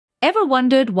Ever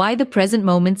wondered why the present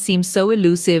moment seems so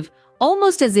elusive,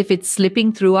 almost as if it's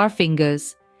slipping through our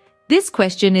fingers? This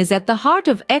question is at the heart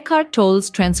of Eckhart Tolle's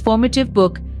transformative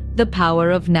book, The Power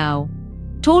of Now.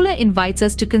 Tolle invites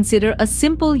us to consider a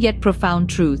simple yet profound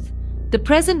truth. The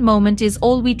present moment is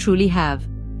all we truly have.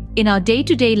 In our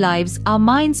day-to-day lives, our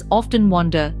minds often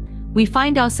wander. We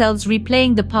find ourselves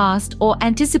replaying the past or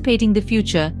anticipating the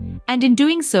future, and in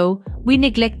doing so, we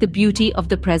neglect the beauty of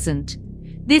the present.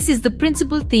 This is the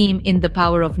principal theme in The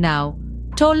Power of Now.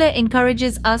 Tolle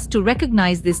encourages us to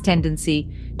recognize this tendency,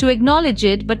 to acknowledge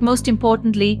it, but most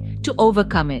importantly, to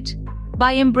overcome it.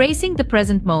 By embracing the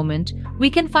present moment, we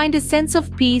can find a sense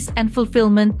of peace and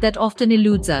fulfillment that often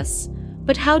eludes us.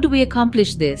 But how do we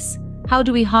accomplish this? How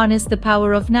do we harness the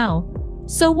power of now?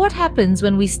 So what happens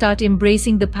when we start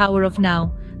embracing the power of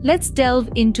now? Let's delve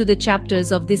into the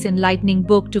chapters of this enlightening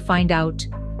book to find out.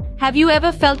 Have you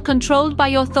ever felt controlled by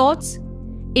your thoughts?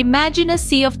 Imagine a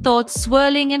sea of thoughts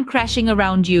swirling and crashing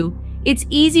around you. It's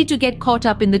easy to get caught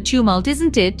up in the tumult,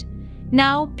 isn't it?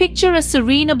 Now, picture a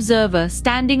serene observer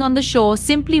standing on the shore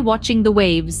simply watching the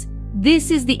waves.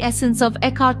 This is the essence of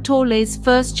Eckhart Tolle's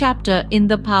first chapter in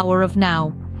The Power of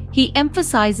Now. He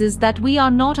emphasizes that we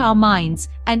are not our minds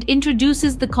and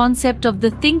introduces the concept of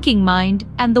the thinking mind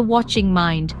and the watching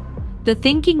mind. The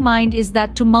thinking mind is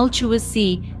that tumultuous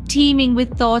sea, teeming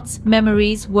with thoughts,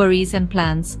 memories, worries, and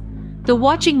plans. The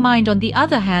watching mind, on the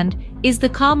other hand, is the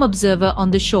calm observer on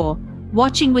the shore,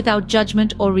 watching without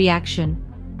judgment or reaction.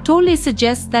 Tolle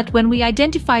suggests that when we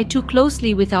identify too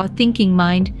closely with our thinking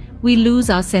mind, we lose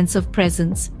our sense of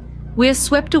presence. We are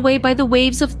swept away by the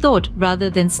waves of thought rather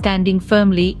than standing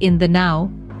firmly in the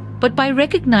now. But by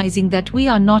recognizing that we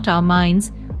are not our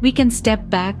minds, we can step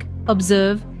back,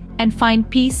 observe, and find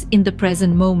peace in the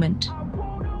present moment.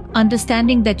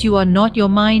 Understanding that you are not your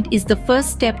mind is the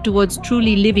first step towards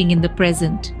truly living in the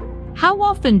present. How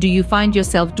often do you find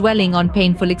yourself dwelling on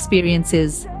painful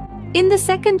experiences? In the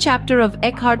second chapter of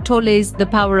Eckhart Tolle's The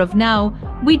Power of Now,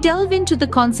 we delve into the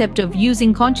concept of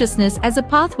using consciousness as a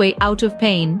pathway out of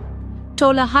pain.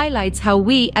 Tolle highlights how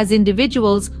we, as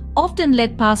individuals, often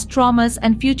let past traumas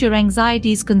and future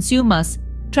anxieties consume us,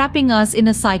 trapping us in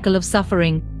a cycle of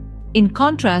suffering. In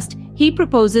contrast, he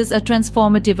proposes a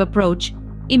transformative approach.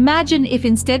 Imagine if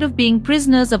instead of being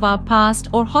prisoners of our past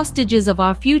or hostages of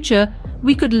our future,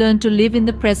 we could learn to live in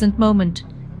the present moment.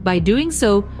 By doing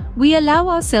so, we allow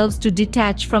ourselves to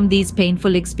detach from these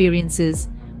painful experiences.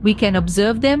 We can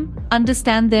observe them,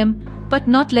 understand them, but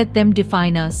not let them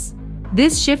define us.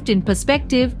 This shift in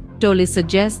perspective, Tolle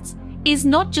suggests, is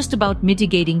not just about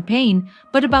mitigating pain,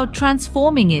 but about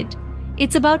transforming it.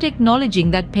 It's about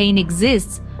acknowledging that pain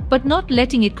exists, but not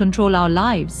letting it control our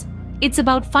lives. It's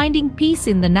about finding peace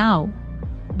in the now.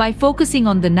 By focusing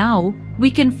on the now,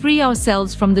 we can free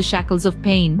ourselves from the shackles of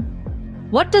pain.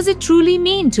 What does it truly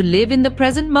mean to live in the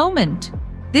present moment?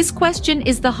 This question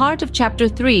is the heart of Chapter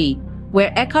 3,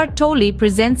 where Eckhart Tolle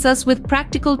presents us with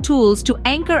practical tools to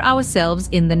anchor ourselves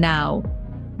in the now.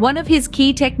 One of his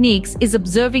key techniques is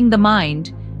observing the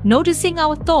mind, noticing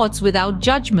our thoughts without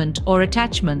judgment or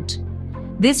attachment.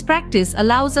 This practice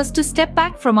allows us to step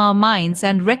back from our minds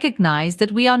and recognize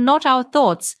that we are not our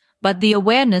thoughts, but the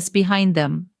awareness behind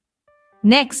them.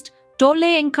 Next,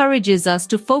 Tolle encourages us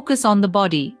to focus on the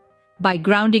body. By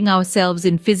grounding ourselves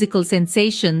in physical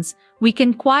sensations, we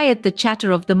can quiet the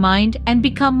chatter of the mind and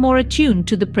become more attuned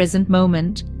to the present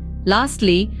moment.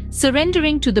 Lastly,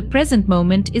 surrendering to the present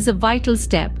moment is a vital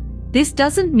step. This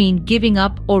doesn't mean giving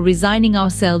up or resigning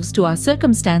ourselves to our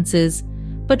circumstances,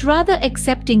 but rather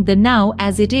accepting the now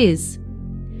as it is.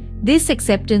 This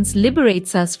acceptance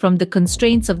liberates us from the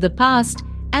constraints of the past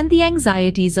and the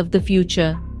anxieties of the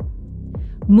future.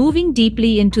 Moving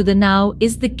deeply into the now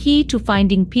is the key to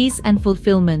finding peace and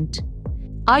fulfillment.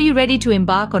 Are you ready to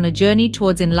embark on a journey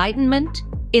towards enlightenment?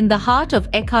 In the heart of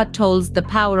Eckhart Tolle's The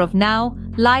Power of Now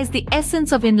lies the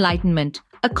essence of enlightenment,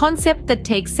 a concept that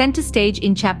takes center stage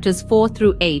in chapters 4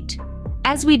 through 8.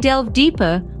 As we delve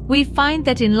deeper, we find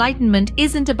that enlightenment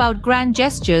isn't about grand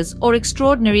gestures or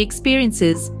extraordinary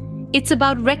experiences. It's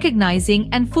about recognizing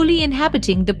and fully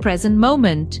inhabiting the present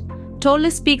moment.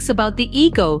 Tolle speaks about the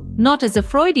ego, not as a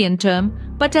Freudian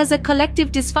term, but as a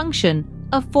collective dysfunction,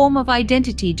 a form of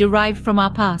identity derived from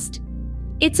our past.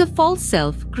 It's a false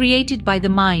self created by the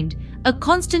mind, a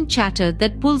constant chatter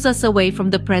that pulls us away from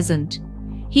the present.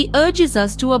 He urges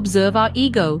us to observe our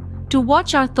ego, to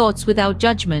watch our thoughts without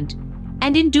judgment,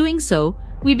 and in doing so,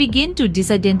 we begin to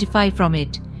disidentify from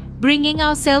it, bringing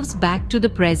ourselves back to the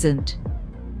present.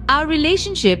 Our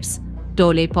relationships,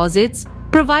 Tolle posits,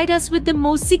 provide us with the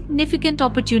most significant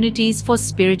opportunities for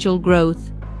spiritual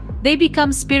growth. They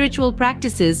become spiritual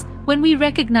practices when we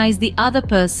recognize the other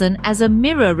person as a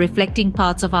mirror reflecting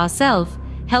parts of ourselves,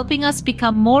 helping us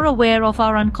become more aware of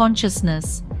our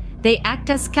unconsciousness. They act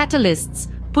as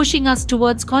catalysts, pushing us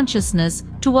towards consciousness,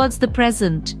 towards the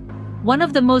present. One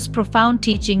of the most profound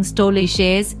teachings Tolle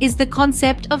shares is the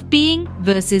concept of being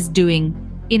versus doing.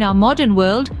 In our modern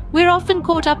world, we're often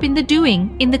caught up in the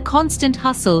doing, in the constant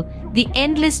hustle, the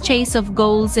endless chase of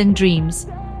goals and dreams.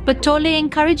 But Tolle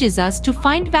encourages us to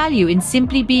find value in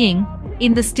simply being,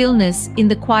 in the stillness, in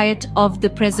the quiet of the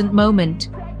present moment.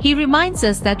 He reminds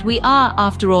us that we are,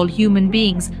 after all, human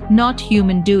beings, not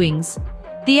human doings.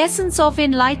 The essence of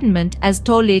enlightenment, as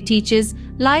Tolle teaches,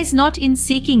 lies not in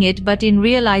seeking it but in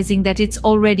realizing that it's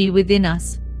already within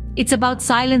us. It's about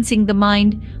silencing the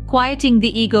mind, quieting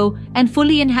the ego, and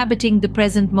fully inhabiting the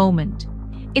present moment.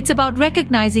 It's about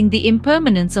recognizing the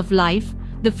impermanence of life,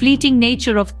 the fleeting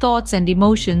nature of thoughts and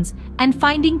emotions, and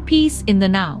finding peace in the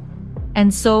now.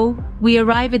 And so, we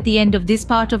arrive at the end of this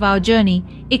part of our journey,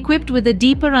 equipped with a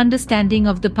deeper understanding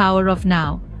of the power of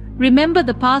now. Remember,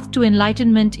 the path to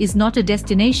enlightenment is not a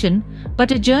destination,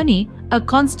 but a journey, a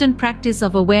constant practice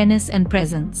of awareness and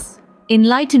presence.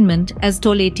 Enlightenment, as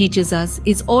Tolle teaches us,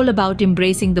 is all about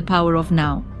embracing the power of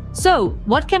now. So,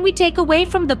 what can we take away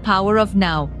from the power of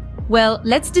now? Well,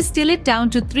 let's distill it down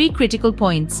to 3 critical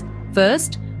points.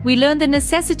 First, we learn the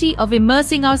necessity of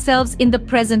immersing ourselves in the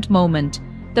present moment.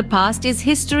 The past is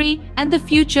history and the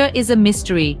future is a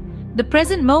mystery. The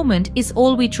present moment is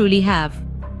all we truly have.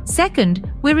 Second,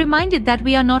 we're reminded that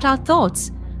we are not our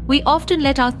thoughts. We often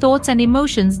let our thoughts and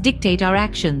emotions dictate our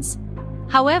actions.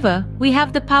 However, we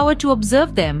have the power to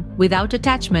observe them without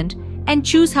attachment and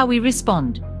choose how we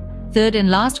respond. Third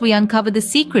and last, we uncover the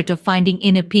secret of finding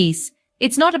inner peace.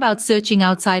 It's not about searching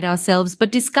outside ourselves,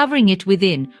 but discovering it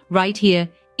within, right here,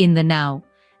 in the now.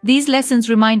 These lessons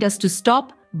remind us to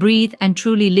stop, breathe, and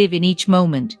truly live in each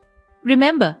moment.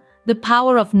 Remember, the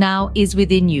power of now is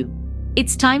within you.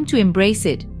 It's time to embrace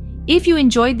it. If you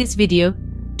enjoyed this video,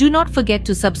 do not forget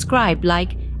to subscribe,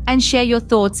 like, and share your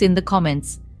thoughts in the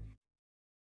comments.